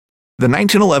The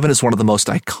 1911 is one of the most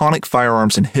iconic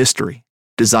firearms in history.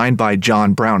 Designed by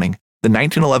John Browning, the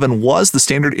 1911 was the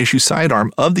standard issue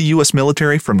sidearm of the U.S.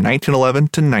 military from 1911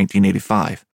 to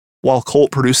 1985. While Colt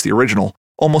produced the original,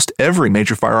 almost every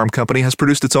major firearm company has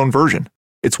produced its own version.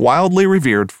 It's wildly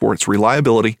revered for its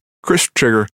reliability, crisp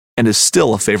trigger, and is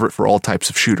still a favorite for all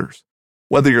types of shooters.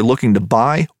 Whether you're looking to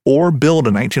buy or build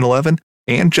a 1911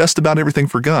 and just about everything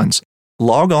for guns,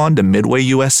 log on to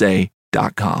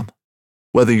MidwayUSA.com.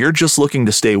 Whether you're just looking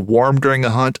to stay warm during a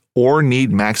hunt or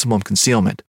need maximum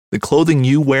concealment, the clothing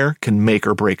you wear can make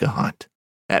or break a hunt.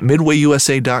 At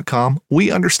MidwayUSA.com, we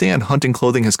understand hunting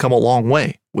clothing has come a long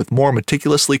way with more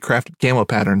meticulously crafted camo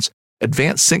patterns,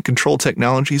 advanced scent control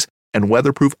technologies, and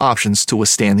weatherproof options to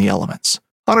withstand the elements.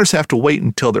 Hunters have to wait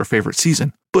until their favorite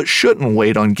season, but shouldn't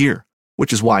wait on gear,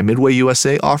 which is why Midway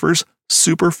USA offers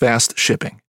super fast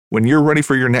shipping. When you're ready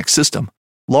for your next system,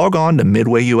 log on to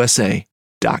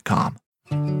MidwayUSA.com.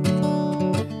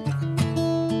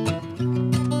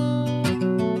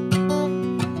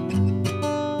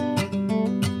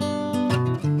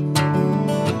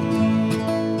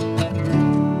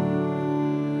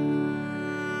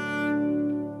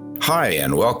 Hi,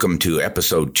 and welcome to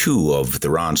episode 2 of the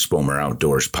Ron Spomer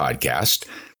Outdoors podcast.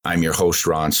 I'm your host,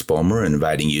 Ron Spomer,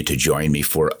 inviting you to join me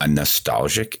for a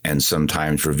nostalgic and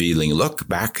sometimes revealing look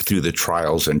back through the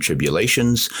trials and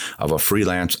tribulations of a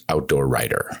freelance outdoor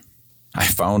writer. I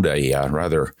found a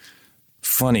rather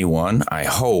funny one. I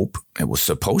hope it was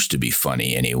supposed to be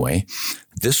funny anyway.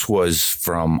 This was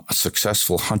from a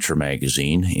Successful Hunter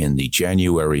magazine in the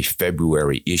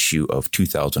January-February issue of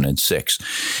 2006.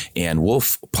 And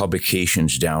Wolf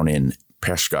Publications down in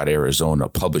Prescott, Arizona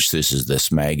published this as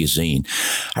this magazine.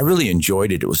 I really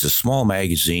enjoyed it. It was a small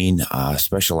magazine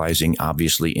specializing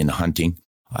obviously in hunting.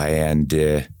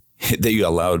 And they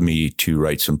allowed me to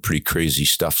write some pretty crazy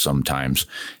stuff sometimes.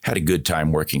 Had a good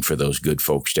time working for those good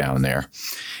folks down there.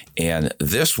 And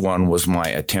this one was my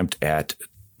attempt at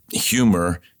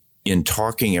humor in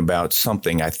talking about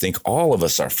something I think all of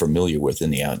us are familiar with in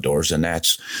the outdoors, and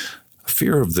that's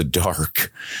fear of the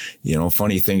dark. You know,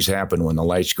 funny things happen when the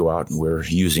lights go out and we're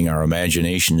using our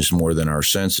imaginations more than our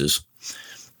senses.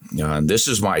 And this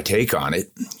is my take on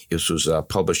it. This was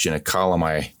published in a column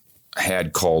I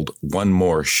had called One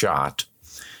More Shot,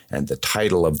 and the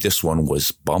title of this one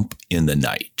was Bump in the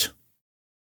Night.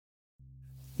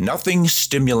 Nothing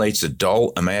stimulates a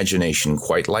dull imagination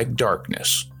quite like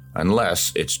darkness,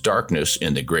 unless it's darkness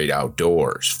in the great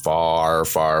outdoors, far,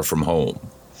 far from home.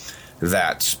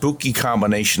 That spooky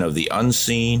combination of the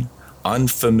unseen,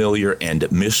 unfamiliar, and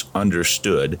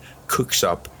misunderstood cooks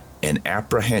up an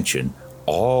apprehension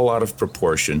all out of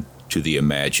proportion to the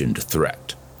imagined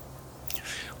threat.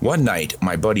 One night,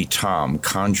 my buddy Tom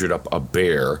conjured up a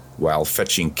bear while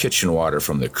fetching kitchen water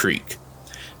from the creek.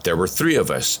 There were 3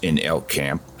 of us in elk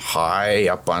camp, high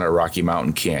up on a Rocky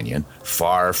Mountain canyon,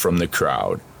 far from the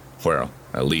crowd. Well,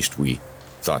 at least we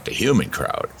thought the human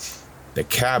crowd. The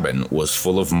cabin was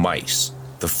full of mice,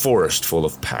 the forest full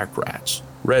of pack rats,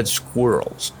 red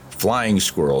squirrels, flying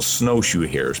squirrels, snowshoe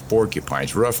hares,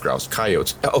 porcupines, ruffed grouse,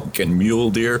 coyotes, elk and mule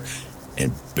deer,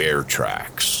 and bear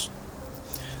tracks.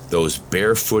 Those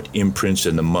barefoot imprints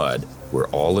in the mud were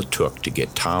all it took to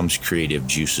get Tom's creative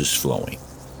juices flowing.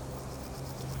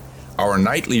 Our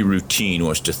nightly routine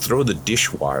was to throw the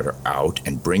dishwater out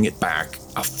and bring it back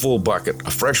a full bucket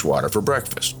of fresh water for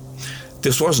breakfast.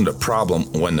 This wasn't a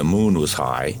problem when the moon was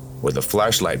high or the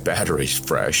flashlight batteries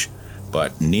fresh,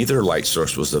 but neither light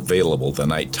source was available the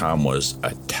night Tom was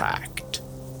attacked.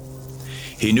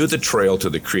 He knew the trail to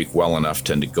the creek well enough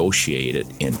to negotiate it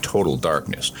in total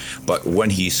darkness, but when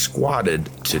he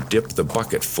squatted to dip the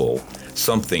bucket full,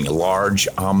 something large,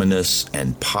 ominous,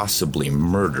 and possibly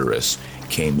murderous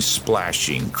came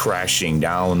splashing, crashing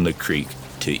down the creek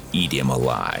to eat him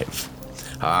alive.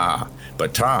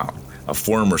 But Tom, a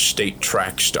former state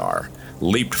track star,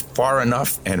 leaped far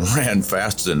enough and ran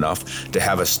fast enough to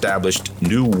have established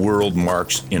new world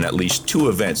marks in at least 2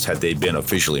 events had they been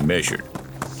officially measured.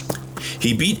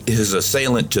 He beat his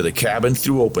assailant to the cabin,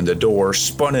 threw open the door,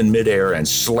 spun in midair, and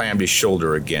slammed his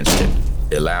shoulder against it.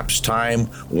 Elapsed time,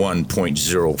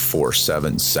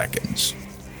 1.047 seconds.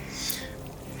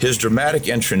 His dramatic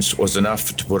entrance was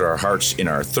enough to put our hearts in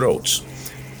our throats,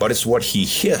 but it's what he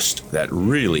hissed that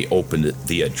really opened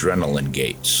the adrenaline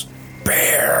gates.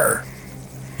 Bear!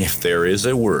 If there is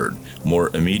a word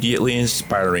more immediately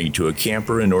inspiring to a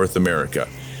camper in North America,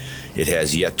 it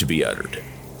has yet to be uttered.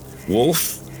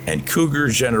 Wolf and cougar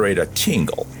generate a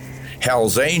tingle.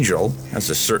 Hell's Angel has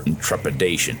a certain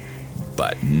trepidation,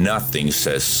 but nothing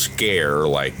says scare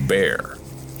like bear.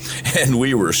 And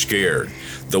we were scared,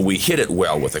 though we hid it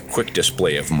well with a quick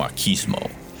display of machismo.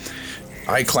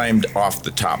 I climbed off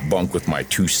the top bunk with my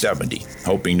 .270,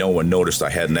 hoping no one noticed I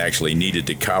hadn't actually needed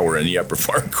to cower in the upper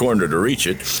far corner to reach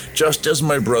it, just as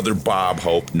my brother Bob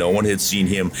hoped no one had seen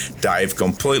him dive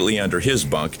completely under his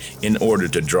bunk in order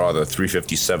to draw the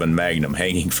 .357 Magnum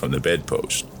hanging from the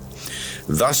bedpost.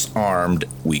 Thus armed,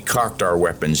 we cocked our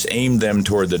weapons, aimed them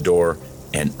toward the door,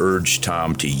 and urged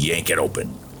Tom to yank it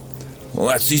open. "Well,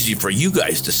 that's easy for you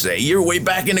guys to say. You're way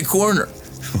back in the corner."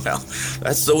 "Well,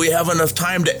 that's so we have enough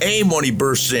time to aim when he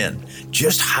bursts in.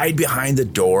 Just hide behind the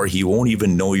door. He won't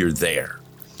even know you're there."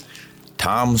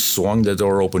 Tom swung the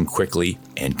door open quickly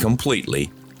and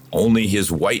completely, only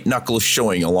his white knuckles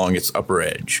showing along its upper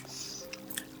edge.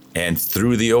 And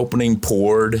through the opening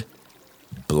poured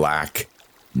black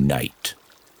night.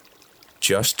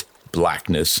 Just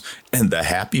blackness and the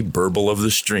happy burble of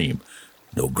the stream.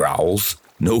 No growls,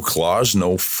 no claws,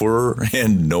 no fur,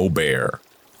 and no bear.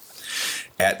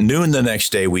 At noon the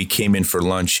next day, we came in for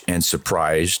lunch and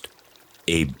surprised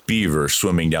a beaver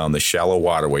swimming down the shallow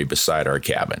waterway beside our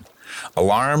cabin.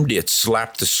 Alarmed, it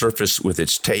slapped the surface with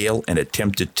its tail and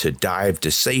attempted to dive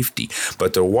to safety,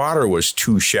 but the water was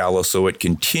too shallow, so it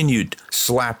continued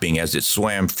slapping as it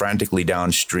swam frantically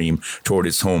downstream toward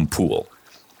its home pool.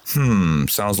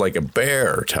 Sounds like a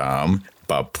bear, Tom,"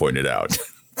 Bob pointed out.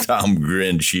 Tom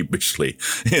grinned sheepishly.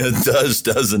 "It does,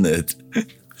 doesn't it?"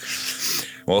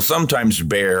 Well, sometimes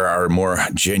bear are a more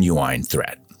genuine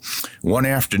threat. One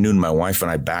afternoon, my wife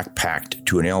and I backpacked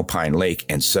to an alpine lake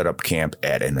and set up camp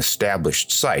at an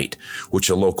established site, which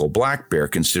a local black bear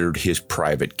considered his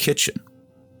private kitchen.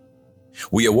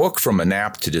 We awoke from a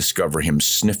nap to discover him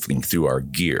sniffling through our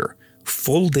gear.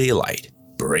 Full daylight,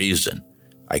 brazen.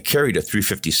 I carried a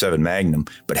 .357 Magnum,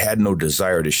 but had no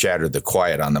desire to shatter the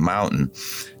quiet on the mountain,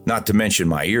 not to mention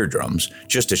my eardrums,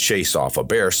 just to chase off a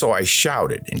bear, so I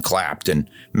shouted and clapped and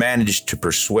managed to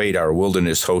persuade our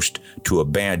wilderness host to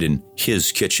abandon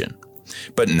his kitchen.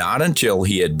 But not until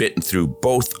he had bitten through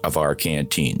both of our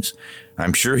canteens.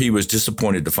 I'm sure he was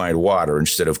disappointed to find water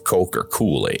instead of Coke or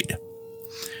Kool-Aid.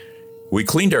 We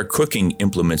cleaned our cooking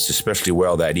implements especially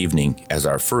well that evening as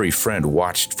our furry friend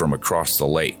watched from across the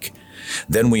lake.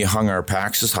 Then we hung our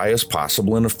packs as high as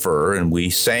possible in a fur, and we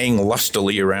sang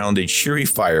lustily around a cheery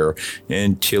fire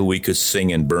until we could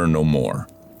sing and burn no more.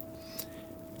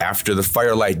 After the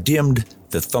firelight dimmed,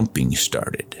 the thumping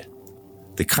started.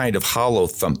 The kind of hollow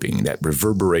thumping that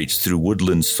reverberates through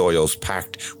woodland soils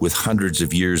packed with hundreds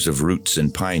of years of roots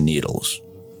and pine needles.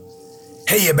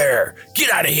 "Hey, you bear,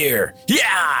 get out of here!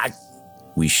 Yeah!"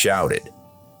 we shouted.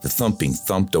 The thumping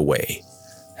thumped away.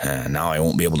 "Now I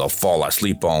won't be able to fall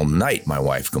asleep all night," my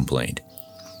wife complained.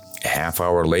 A half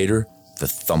hour later, the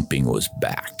thumping was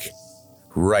back,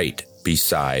 right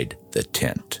beside the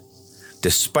tent.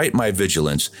 Despite my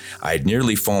vigilance, I had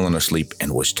nearly fallen asleep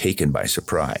and was taken by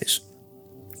surprise.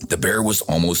 The bear was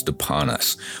almost upon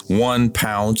us. One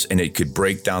pounce and it could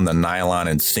break down the nylon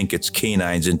and sink its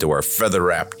canines into our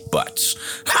feather-wrapped butts.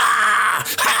 "Ha!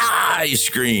 Ha!" he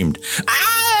screamed.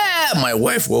 "Ah!" My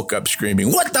wife woke up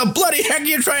screaming, "What the bloody heck are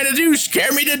you trying to do?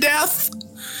 Scare me to death?"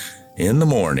 In the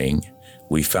morning,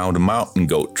 we found mountain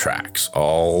goat tracks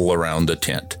all around the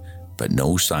tent, but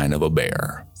no sign of a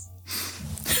bear.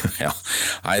 Well,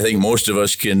 I think most of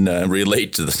us can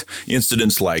relate to the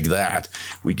incidents like that.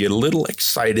 We get a little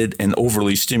excited and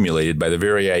overly stimulated by the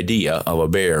very idea of a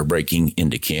bear breaking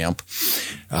into camp.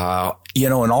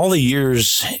 In all the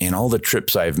years and all the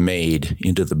trips I've made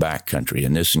into the backcountry,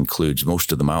 and this includes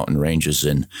most of the mountain ranges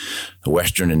in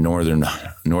western and northern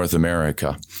North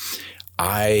America,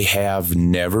 I have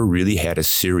never really had a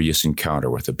serious encounter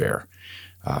with a bear.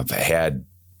 I've had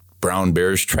brown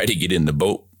bears try to get in the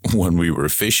boat when we were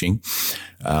fishing,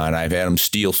 and I've had them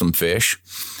steal some fish.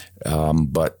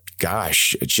 But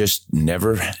gosh, it just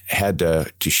never had to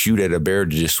shoot at a bear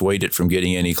to dissuade it from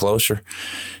getting any closer.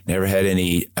 Never had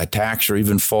any attacks or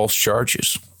even false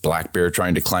charges. Black bear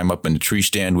trying to climb up in the tree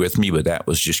stand with me, but that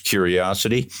was just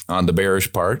curiosity on the bear's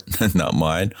part, not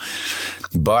mine.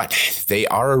 But they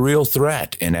are a real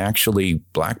threat, and actually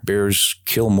black bears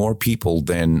kill more people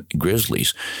than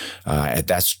grizzlies.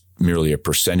 That's merely a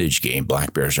percentage game.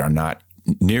 Black bears are not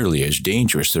nearly as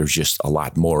dangerous. There's just a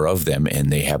lot more of them,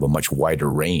 and they have a much wider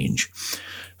range.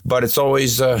 But it's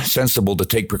always sensible to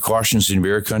take precautions in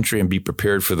bear country and be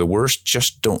prepared for the worst.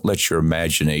 Just don't let your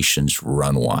imaginations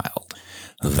run wild.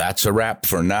 That's a wrap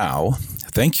for now.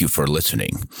 Thank you for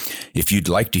listening. If you'd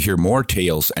like to hear more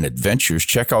tales and adventures,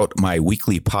 check out my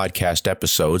weekly podcast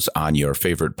episodes on your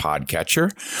favorite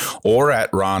podcatcher or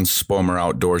at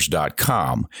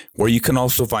ronspomeroutdoors.com, where you can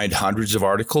also find hundreds of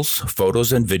articles,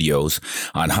 photos, and videos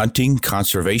on hunting,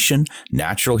 conservation,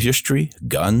 natural history,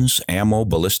 guns, ammo,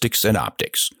 ballistics, and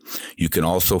optics. You can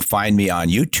also find me on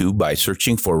YouTube by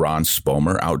searching for Ron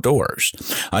Spomer Outdoors.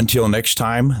 Until next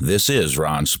time, this is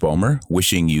Ron Spomer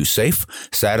wishing you safe,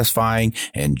 satisfying,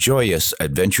 and joyous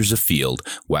adventures afield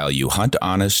while you hunt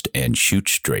honest and shoot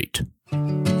straight.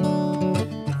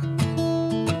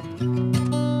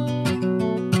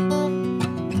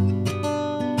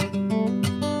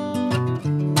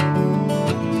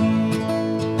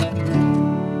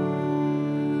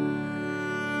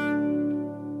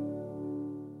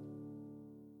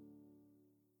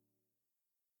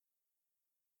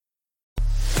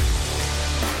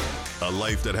 A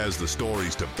life that has the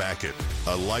stories to back it.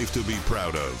 A life to be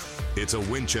proud of. It's a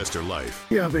Winchester life.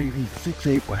 Yeah, baby.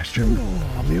 6'8" Western.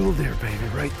 Oh, mule deer, baby,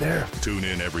 right there. Tune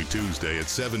in every Tuesday at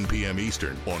 7 p.m.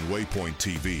 Eastern on Waypoint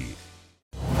TV.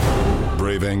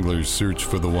 Brave anglers search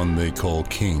for the one they call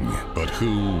king, but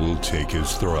who will take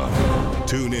his throne?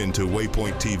 Tune in to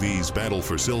Waypoint TV's Battle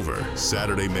for Silver,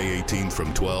 Saturday, May 18th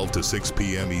from 12 to 6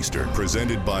 p.m. Eastern.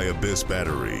 Presented by Abyss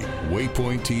Battery.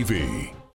 Waypoint TV.